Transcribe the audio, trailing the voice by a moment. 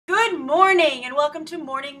morning and welcome to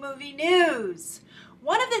Morning Movie News.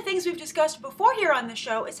 One of the things we've discussed before here on the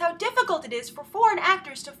show is how difficult it is for foreign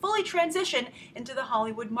actors to fully transition into the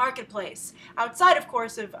Hollywood marketplace, outside, of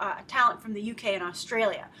course, of talent from the UK and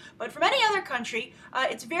Australia. But from any other country,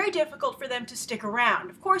 it's very difficult for them to stick around.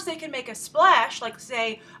 Of course, they can make a splash, like,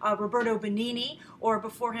 say, Roberto Benigni, or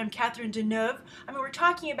before him, Catherine Deneuve. I mean, we're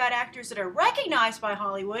talking about actors that are recognized by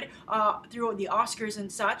Hollywood through the Oscars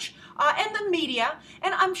and such, and the media,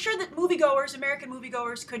 and I'm sure that moviegoers, American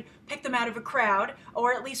moviegoers, could pick them out of a crowd,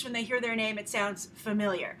 or at least when they hear their name, it sounds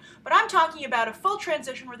familiar. But I'm talking about a full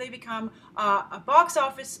transition where they become a box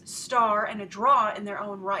office star and a draw in their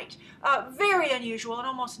own right. Very unusual and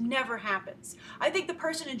almost never happens. I think the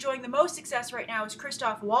person enjoying the most success right now is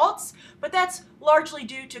Christoph Waltz, but that's largely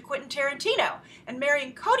due to Quentin Tarantino. And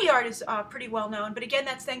Marion Cotillard is pretty well known, but again,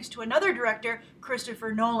 that's thanks to another director,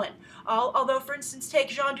 Christopher Nolan. Although, for instance, take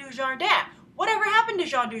Jean Dujardin. Whatever happened to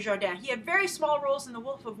Jean Dujardin? He had very small roles in The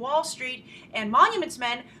Wolf of Wall Street and Monuments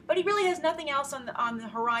Men, but he really has nothing else on the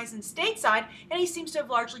horizon stateside, and he seems to have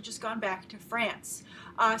largely just gone back to France.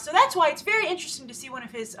 So that's why it's very interesting to see one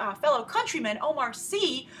of his fellow countrymen, Omar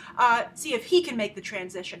Sy, see if he can make the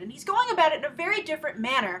transition. And he's going about it in a very different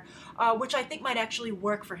manner, which I think might actually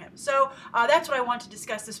work for him. So that's what I want to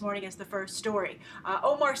discuss this morning as the first story.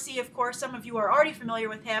 Omar Sy, of course, some of you are already familiar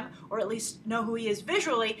with him, or at least know who he is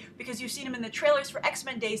visually, because you've seen him in the trailers for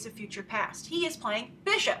X-Men Days of Future Past. He is playing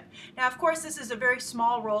Bishop. Now, of course, this is a very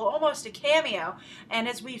small role, almost a cameo, and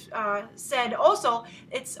as we've said also,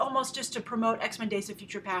 it's almost just to promote X-Men Days of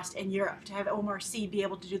Future Past in Europe, to have Omar Sy be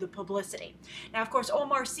able to do the publicity. Now, of course,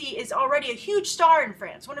 Omar Sy is already a huge star in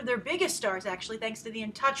France, one of their biggest stars, actually, thanks to the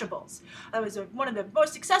Intouchables. That was one of the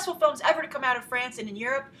most successful films ever to come out of France and in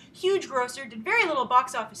Europe. Huge grosser, did very little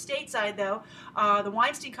box office stateside, though. The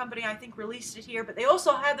Weinstein Company, I think, released it here, but they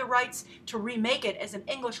also had the rights to remake it as an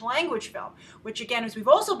English language film, which, again, as we've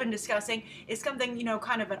also been discussing, is something, you know,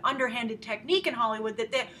 kind of an underhanded technique in Hollywood,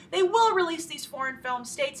 that they will release these foreign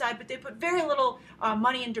films stateside, but they put very little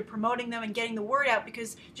money into promoting them and getting the word out,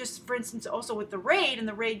 because just, for instance, also with The Raid and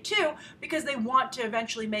The Raid 2, because they want to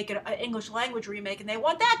eventually make an English language remake, and they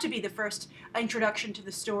want that to be the first introduction to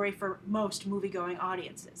the story for most movie-going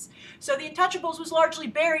audiences. So The Intouchables was largely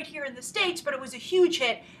buried here in the States, but it was a huge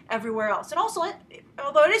hit everywhere else. And also,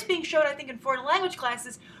 although it is being shown, I think, in foreign language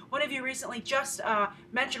classes, one of you recently just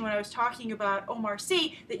mentioned when I was talking about Omar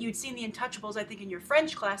Sy that you'd seen The Intouchables, I think, in your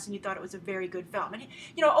French class, and you thought it was a very good film. And,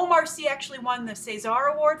 you know, Omar Sy actually won the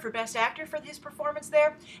César Award for Best Actor for his performance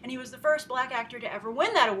there, and he was the first black actor to ever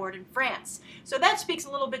win that award in France. So that speaks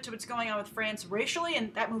a little bit to what's going on with France racially,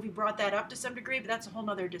 and that movie brought that up to some degree, but that's a whole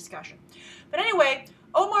other discussion. But anyway,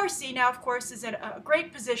 Omar Sy now, of course, is in a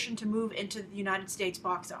great position to move into the United States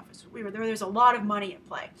box office. There's a lot of money at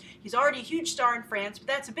play. He's already a huge star in France, but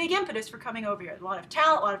that's a big impetus for coming over here. A lot of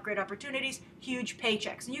talent, a lot of great opportunities, huge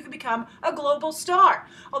paychecks, and you can become a global star.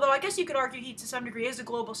 Although I guess you could argue he, to some degree, is a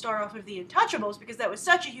global star off of The Intouchables, because that was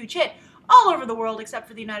such a huge hit all over the world except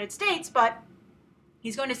for the United States, but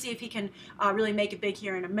he's going to see if he can really make it big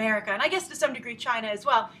here in America, and I guess to some degree China as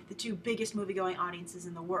well, the two biggest movie-going audiences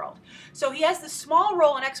in the world. So he has this small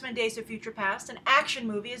role in X-Men Days of Future Past, an action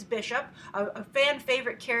movie as Bishop, a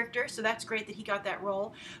fan-favorite character, so that's great that he got that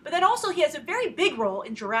role. But then also he has a very big role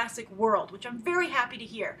in Jurassic World, which I'm very happy to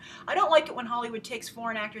hear. I don't like it when Hollywood takes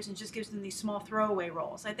foreign actors and just gives them these small throwaway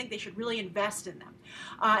roles. I think they should really invest in them.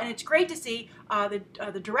 And it's great to see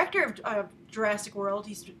the director of Jurassic World,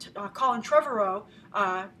 he's Colin Trevorrow,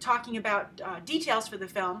 talking about details for the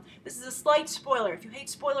film. This is a slight spoiler. If you hate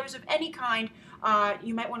spoilers of any kind,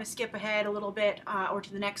 you might want to skip ahead a little bit or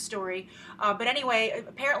to the next story. But anyway,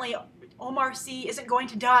 apparently Omar Sy isn't going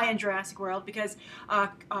to die in Jurassic World, because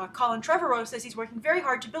Colin Trevorrow says he's working very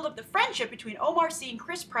hard to build up the friendship between Omar Sy and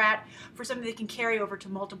Chris Pratt for something they can carry over to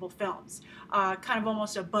multiple films. Kind of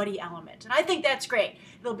almost a buddy element. And I think that's great.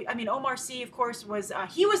 I mean, Omar Sy, of course,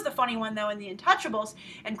 he was the funny one, though, in The Intouchables,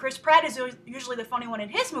 and Chris Pratt is usually the funny one in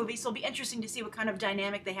his movies, so it'll be interesting to see what kind of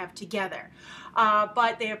dynamic they have together.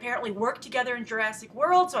 But they apparently work together in Jurassic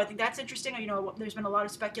World, so I think that's interesting. You know, there's been a lot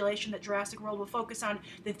of speculation that Jurassic World will focus on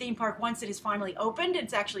the theme park once it is finally opened.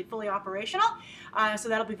 It's actually fully operational, so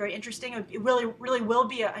that'll be very interesting. It really will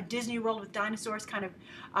be a Disney World with dinosaurs kind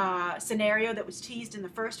of scenario that was teased in the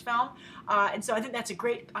first film, and so I think that's a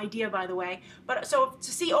great idea, by the way. But so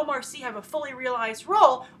to see Omar Sy have a fully realized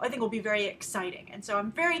role, I think will be very exciting, and so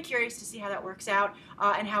I'm very curious to see how that works out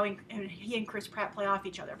and how he and Chris Pratt play off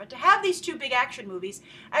each other. But to have these two big action movies,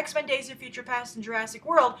 X-Men Days of Future Past and Jurassic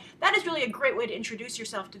World, that is really a great way to introduce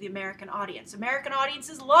yourself to the American audience. American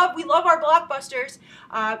audiences love of our blockbusters,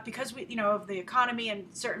 because we, of the economy and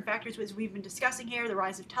certain factors as we've been discussing here, the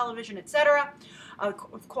rise of television, etc.,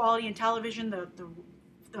 of quality in television,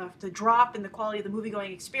 the drop in the quality of the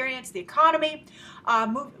movie-going experience, the economy.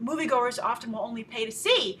 Moviegoers often will only pay to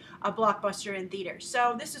see a blockbuster in theaters.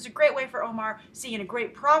 So this is a great way for Omar Sy and a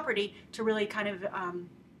great property to really kind of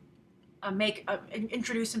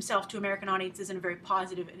introduce himself to American audiences in a very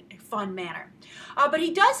positive and fun manner. But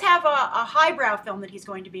he does have a highbrow film that he's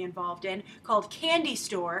going to be involved in called Candy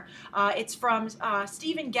Store. It's from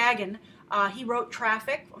Stephen Gaghan. He wrote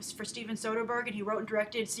Traffic for Steven Soderbergh, and he wrote and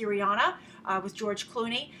directed Syriana with George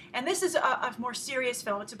Clooney. And this is a more serious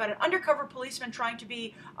film. It's about an undercover policeman trying to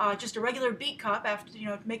be just a regular beat cop after,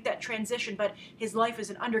 to make that transition, but his life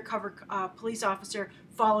as an undercover police officer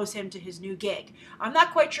follows him to his new gig. I'm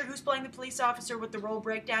not quite sure who's playing the police officer, what the role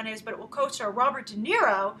breakdown is, but it will co-star Robert De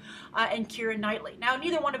Niro and Keira Knightley. Now,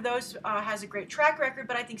 neither one of those has a great track record,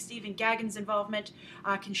 but I think Stephen Gaghan's involvement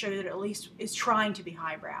can show that it at least is trying to be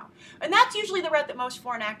highbrow. And that's usually the route that most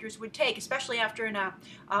foreign actors would take, especially after an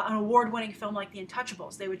award-winning film like The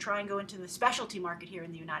Intouchables. They would try and go into the specialty market here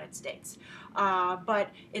in the United States. But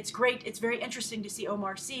it's great. It's very interesting to see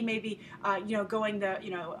Omar Sy maybe, going the,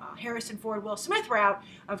 Harrison Ford, Will Smith route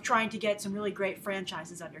of trying to get some really great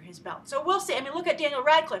franchises under his belt. So we'll see. I mean, look at Daniel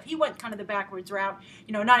Radcliffe. He went kind of the backwards route.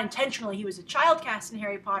 Not intentionally. He was a child cast in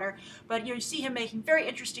Harry Potter, but you see him making very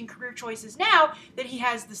interesting career choices now that he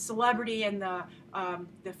has the celebrity and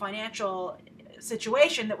the financial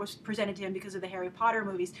situation that was presented to him because of the Harry Potter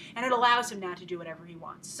movies, and it allows him now to do whatever he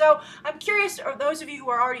wants. So I'm curious, are those of you who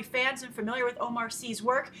are already fans and familiar with Omar Sy's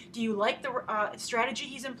work, do you like the strategy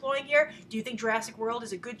he's employing here? Do you think Jurassic World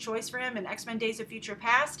is a good choice for him and X-Men Days of Future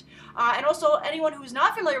Past? And also, anyone who's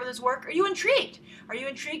not familiar with his work, are you intrigued? Are you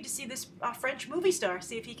intrigued to see this French movie star,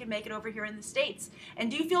 see if he can make it over here in the States? And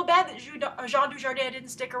do you feel bad that Jean Dujardin didn't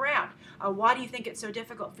stick around? Why do you think it's so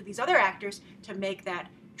difficult for these other actors to make that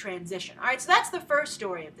transition? All right, so that's the first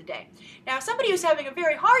story of the day. Now, somebody who's having a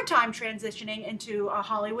very hard time transitioning into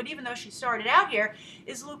Hollywood, even though she started out here,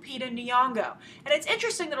 is Lupita Nyong'o. And it's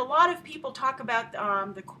interesting that a lot of people talk about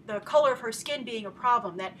the color of her skin being a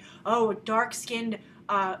problem, that, a dark-skinned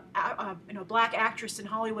black actress in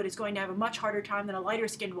Hollywood is going to have a much harder time than a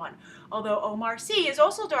lighter-skinned one. Although Omar Sy is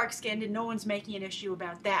also dark-skinned, and no one's making an issue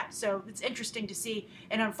about that. So it's interesting to see,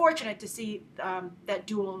 and unfortunate to see that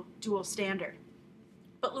dual standard.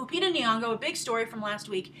 But Lupita Nyong'o, a big story from last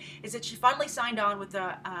week, is that she finally signed on with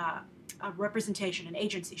a representation, an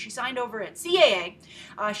agency. She signed over at CAA.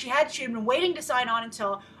 She had been waiting to sign on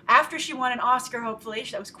until after she won an Oscar, hopefully.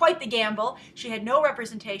 That was quite the gamble. She had no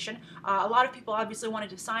representation. A lot of people obviously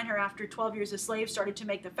wanted to sign her after 12 Years a Slave started to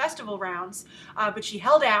make the festival rounds, but she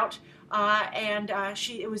held out.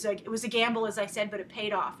 It was a gamble, as I said, but it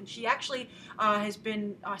paid off. And she actually has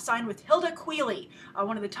been signed with Hilda Queeley,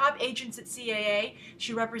 one of the top agents at CAA.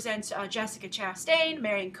 She represents Jessica Chastain,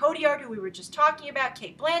 Marion Cotillard, who we were just talking about,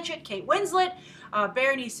 Kate Blanchett, Kate Winslet,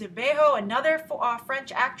 Berenice Bejo, another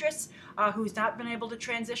French actress who's not been able to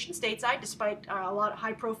transition stateside despite a lot of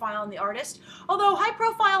high profile in the artist. Although high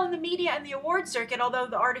profile in the media and the award circuit, although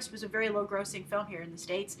the artist was a very low grossing film here in the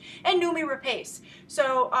States, and Noomi Rapace.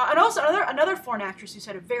 So, and also another foreign actress who's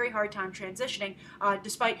had a very hard time transitioning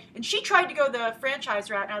and she tried to go the franchise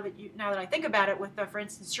route now that I think about it with, for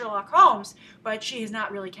instance, Sherlock Holmes, but she is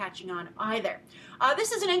not really catching on either.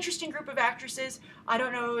 This is an interesting group of actresses. I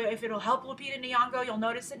don't know if it'll help Lupita Nyong'o. You'll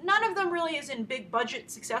notice that none of them really is in big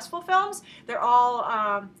budget successful films. They're all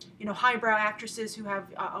highbrow actresses who have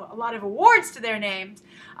a lot of awards to their names,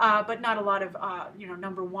 but not a lot of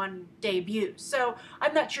 #1 debuts. So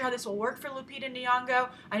I'm not sure how this will work for Lupita Nyong'o.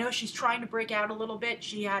 I know she's trying to break out a little bit.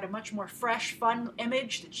 She had a much more fresh, fun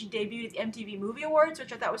image that she debuted at the MTV Movie Awards,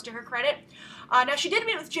 which I thought was to her credit. Now she did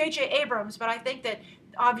meet with J.J. Abrams, but I think that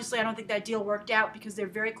obviously, I don't think that deal worked out because they're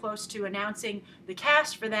very close to announcing the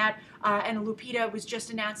cast for that. And Lupita was just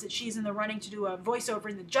announced that she's in the running to do a voiceover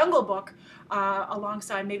in The Jungle Book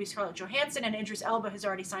alongside maybe Scarlett Johansson, and Idris Elba has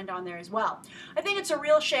already signed on there as well. I think it's a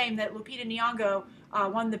real shame that Lupita Nyong'o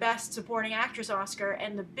won the Best Supporting Actress Oscar,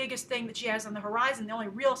 and the biggest thing that she has on the horizon, the only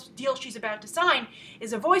real deal she's about to sign,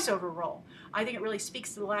 is a voiceover role. I think it really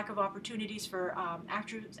speaks to the lack of opportunities for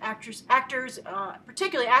actors,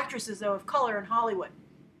 particularly actresses, though, of color in Hollywood.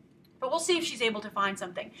 But we'll see if she's able to find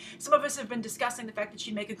something. Some of us have been discussing the fact that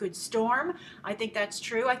she'd make a good Storm. I think that's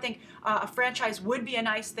true. I think a franchise would be a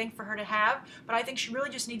nice thing for her to have, but I think she really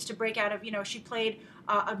just needs to break out of, she played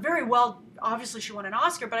a very well, obviously she won an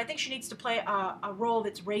Oscar, but I think she needs to play a role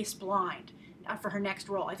that's race blind. for her next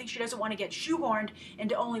role. I think she doesn't want to get shoehorned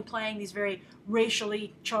into only playing these very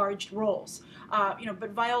racially charged roles.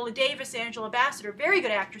 But Viola Davis, Angela Bassett are very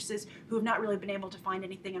good actresses who have not really been able to find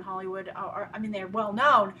anything in Hollywood. They're well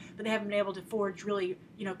known, but they haven't been able to forge really,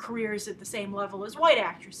 careers at the same level as white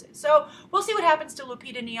actresses. So we'll see what happens to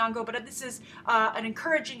Lupita Nyong'o, but this is an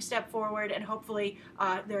encouraging step forward, and hopefully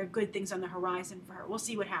there are good things on the horizon for her. We'll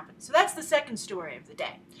see what happens. So that's the second story of the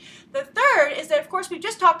day. The third is that, of course, we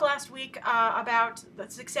just talked last week about the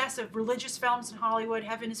success of religious films in Hollywood.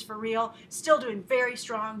 Heaven is for Real, still doing very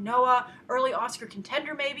strong. Noah, early Oscar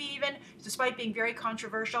contender maybe even, despite being very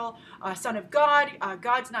controversial. Son of God,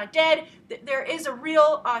 God's Not Dead. There is a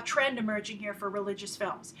real trend emerging here for religious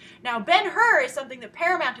films. Now, Ben Hur is something that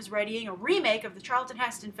Paramount is readying, a remake of the Charlton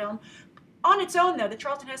Heston film. On its own, though, the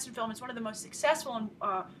Charlton Heston film is one of the most successful and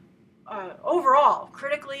overall,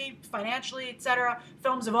 critically, financially, etc.,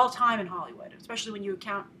 films of all time in Hollywood, especially when you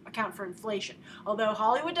account for inflation. Although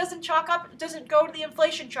Hollywood doesn't go to the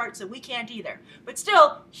inflation chart, so we can't either. But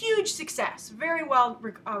still, huge success, very well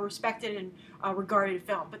respected and regarded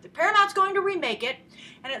film. But the Paramount's going to remake it,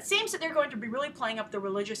 and it seems that they're going to be really playing up the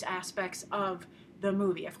religious aspects of the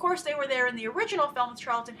movie. Of course, they were there in the original film with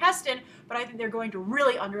Charlton Heston, but I think they're going to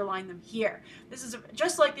really underline them here. This is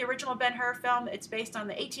just like the original Ben Hur film. It's based on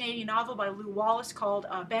the 1880 novel by Lew Wallace called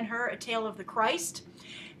Ben Hur, A Tale of the Christ.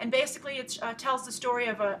 And basically it tells the story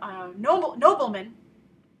of a nobleman,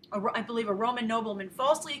 I believe a Roman nobleman,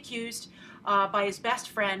 falsely accused by his best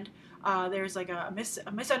friend. There's like a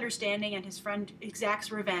misunderstanding, and his friend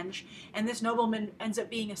exacts revenge, and this nobleman ends up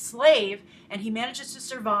being a slave, and he manages to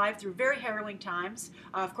survive through very harrowing times.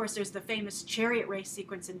 Of course, there's the famous chariot race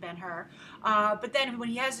sequence in Ben Hur. But then when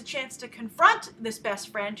he has a chance to confront this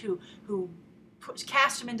best friend who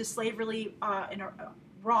cast him into slavery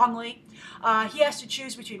wrongly, he has to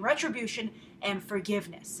choose between retribution and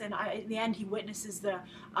forgiveness. And in the end, he witnesses the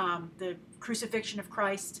crucifixion of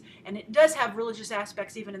Christ, and it does have religious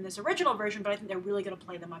aspects even in this original version, but I think they're really going to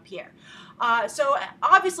play them up here. So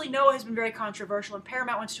obviously Noah has been very controversial, and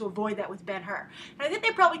Paramount wants to avoid that with Ben Hur. And I think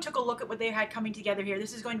they probably took a look at what they had coming together here.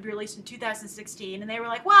 This is going to be released in 2016, and they were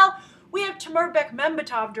like, well, we have Timur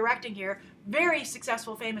Bekmambetov directing here, very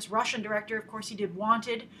successful, famous Russian director. Of course, he did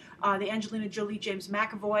Wanted, the Angelina Jolie, James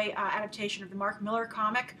McAvoy adaptation of the Mark Millar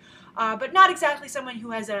comic, but not exactly someone who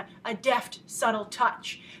has a deft, subtle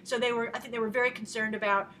touch. So I think they were very concerned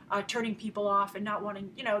about turning people off and not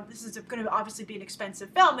wanting, this is going to obviously be an expensive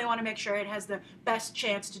film. They want to make sure it has the best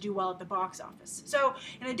chance to do well at the box office. So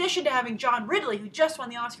in addition to having John Ridley, who just won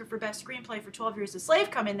the Oscar for Best Screenplay for 12 Years a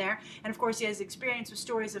Slave, come in there, and of course he has experience with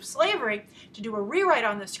stories of slavery, to do a rewrite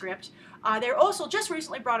on the script. They're also just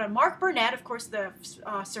recently brought on Mark Burnett, of course the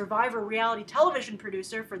Survivor reality television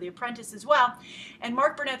producer for The Apprentice as well, and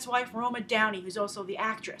Mark Burnett's wife Roma Downey, who's also the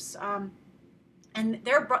actress. And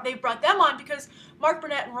they've brought them on because Mark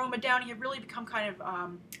Burnett and Roma Downey have really become kind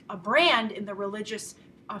of a brand in the religious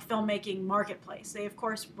filmmaking marketplace. They, of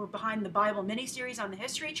course, were behind the Bible miniseries on the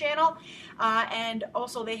History Channel, and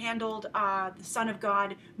also they handled the Son of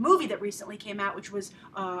God movie that recently came out, which was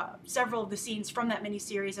several of the scenes from that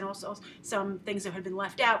miniseries and also some things that had been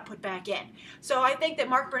left out put back in. So I think that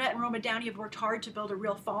Mark Burnett and Roma Downey have worked hard to build a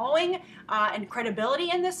real following and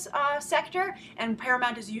credibility in this sector, and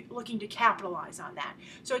Paramount is looking to capitalize on that.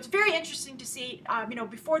 So it's very interesting to see,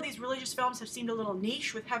 before these religious films have seemed a little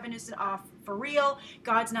niche with Heaven is for Real,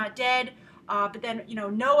 God's Not Dead, but then,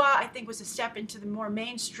 Noah, I think, was a step into the more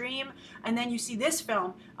mainstream, and then you see this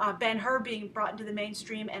film, Ben Hur, being brought into the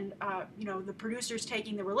mainstream, and, the producers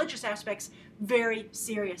taking the religious aspects very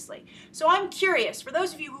seriously. So I'm curious, for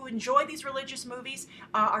those of you who enjoy these religious movies,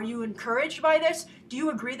 are you encouraged by this? Do you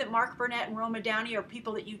agree that Mark Burnett and Roma Downey are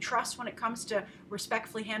people that you trust when it comes to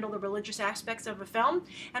respectfully handle the religious aspects of a film?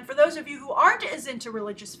 And for those of you who aren't as into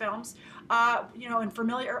religious films, and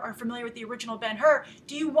are familiar with the original Ben Hur,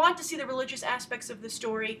 do you want to see the religious aspects of the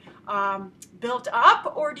story built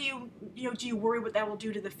up, or do you worry what that will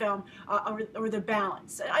do to the film or the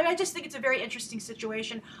balance? I just think it's a very interesting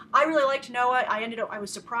situation. I really liked Noah. I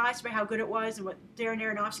was surprised by how good it was and what Darren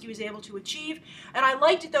Aronofsky was able to achieve, and I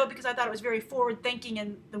liked it though because I thought it was very forward-thinking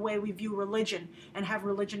in the way we view religion and have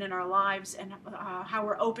religion in our lives, and how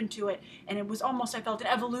we're open to it. And it was almost, I felt, an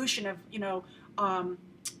evolution of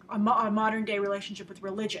a modern-day relationship with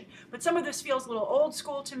religion. But some of this feels a little old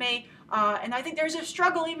school to me, and I think there's a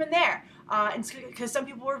struggle even there. and because some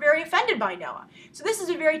people were very offended by Noah. So this is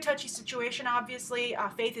a very touchy situation, obviously.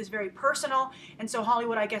 Faith is very personal, and so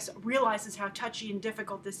Hollywood, I guess, realizes how touchy and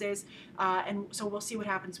difficult this is, and so we'll see what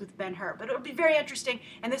happens with Ben Hur. But it'll be very interesting,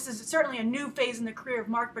 and this is certainly a new phase in the career of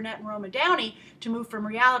Burnett and Roma Downey to move from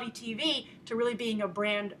reality TV to really being a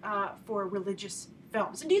brand for religious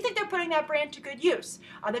films. And do you think they're putting that brand to good use?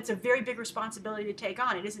 That's a very big responsibility to take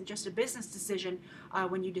on. It isn't just a business decision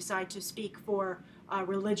when you decide to speak for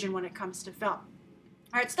religion when it comes to film.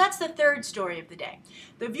 All right, so that's the third story of the day.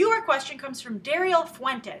 The viewer question comes from Daryl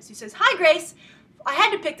Fuentes. He says, "Hi, Grace. I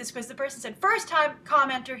had to pick this because the person said first-time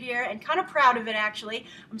commenter here and kind of proud of it, actually.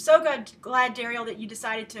 I'm so glad, Daryl, that you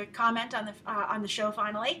decided to comment on the show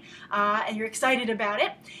finally, and you're excited about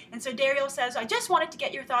it. And so Daryl says, I just wanted to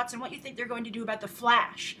get your thoughts on what you think they're going to do about the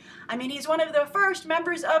Flash. I mean, he's one of the first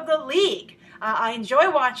members of the League. I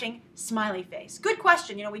enjoy watching, smiley face." Good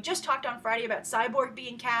question. You know, we just talked on Friday about Cyborg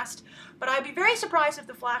being cast, but I'd be very surprised if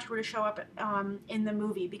the Flash were to show up in the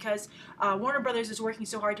movie because Warner Brothers is working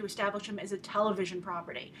so hard to establish him as a television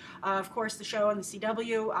property. Of course, the show on the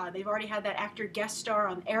CW, they've already had that actor guest star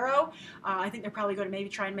on Arrow. I think they're probably going to maybe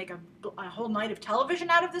try and make a whole night of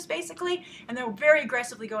television out of this, basically, and they're very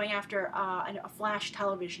aggressively going after a Flash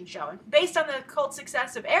television show. And based on the cult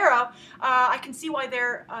success of Arrow, I can see why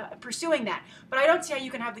they're pursuing that. But I don't see how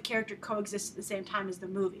you can have the character coexist at the same time as the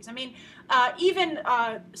movies. I mean, even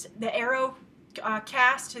the Arrow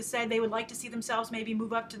cast has said they would like to see themselves maybe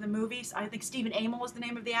move up to the movies. I think Stephen Amell is the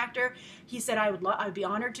name of the actor. He said I would be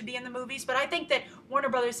honored to be in the movies. But I think that Warner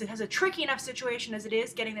Brothers has a tricky enough situation as it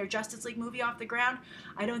is, getting their Justice League movie off the ground.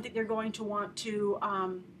 I don't think they're going to want to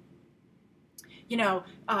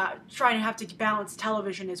trying to have to balance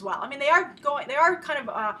television as well. I mean, they are kind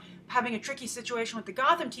of having a tricky situation with the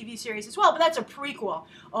Gotham TV series as well, but that's a prequel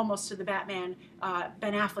almost to the Batman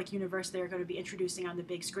Ben Affleck universe they're going to be introducing on the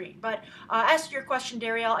big screen. But as to your question,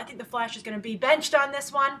 Dariel, I think the Flash is going to be benched on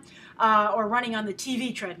this one or running on the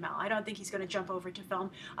TV treadmill. I don't think he's going to jump over to film.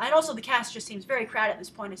 And also the cast just seems very crowded at this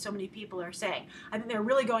point, as so many people are saying. I think they're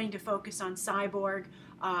really going to focus on Cyborg.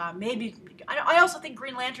 Maybe I also think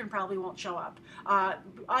Green Lantern probably won't show up.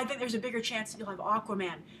 I think there's a bigger chance that you'll have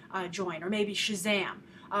Aquaman join, or maybe Shazam.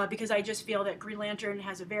 Because I just feel that Green Lantern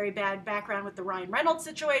has a very bad background with the Ryan Reynolds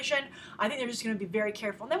situation. I think they're just going to be very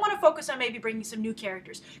careful. And they want to focus on maybe bringing some new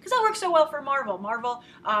characters. Because that works so well for Marvel. Marvel,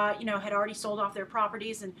 had already sold off their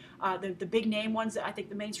properties. And the big name ones that I think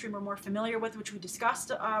the mainstream are more familiar with, which we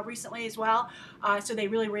discussed recently as well. So they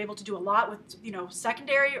really were able to do a lot with,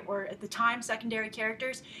 secondary, or at the time, secondary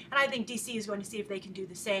characters. And I think DC is going to see if they can do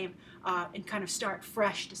the same and kind of start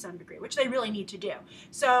fresh to some degree, which they really need to do.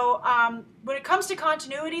 So when it comes to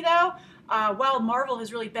continuity, though, while Marvel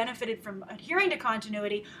has really benefited from adhering to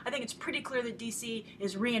continuity, I think it's pretty clear that DC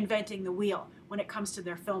is reinventing the wheel when it comes to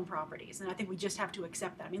their film properties. And I think we just have to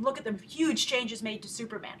accept that. I mean, look at the huge changes made to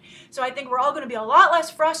Superman. So I think we're all going to be a lot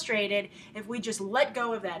less frustrated if we just let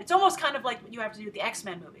go of that. It's almost kind of like what you have to do with the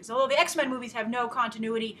X-Men movies. Although the X-Men movies have no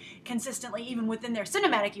continuity consistently even within their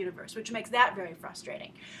cinematic universe, which makes that very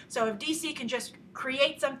frustrating. So if DC can just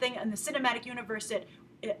create something in the cinematic universe that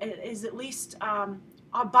is at least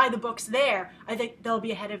by the books there, I think they'll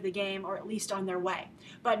be ahead of the game, or at least on their way.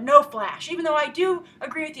 But no Flash. Even though I do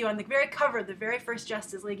agree with you on the very cover of the very first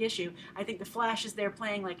Justice League issue, I think the Flash is there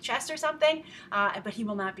playing like chess or something, but he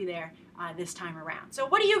will not be there this time around. So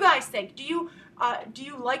what do you guys think? Do you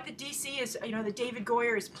like that DC is, that David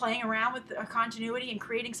Goyer is playing around with continuity and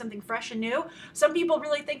creating something fresh and new? Some people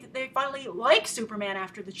really think that they finally like Superman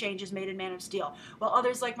after the changes made in Man of Steel, while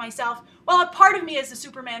others like myself, well, a part of me as a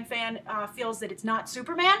Superman fan feels that it's not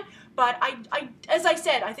Superman, but as I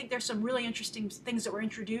said, I think there's some really interesting things that were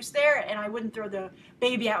introduced there, and I wouldn't throw the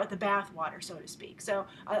baby out with the bathwater, so to speak. So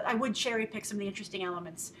I would cherry pick some of the interesting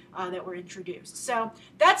elements that were introduced. So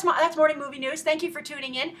that's Morning Movie News. Thank you for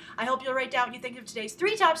tuning in. I hope you'll write down what you think of today's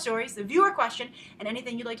 3 top stories, the viewer question, and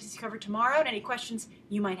anything you'd like to see covered tomorrow, and any questions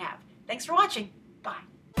you might have. Thanks for watching. Bye.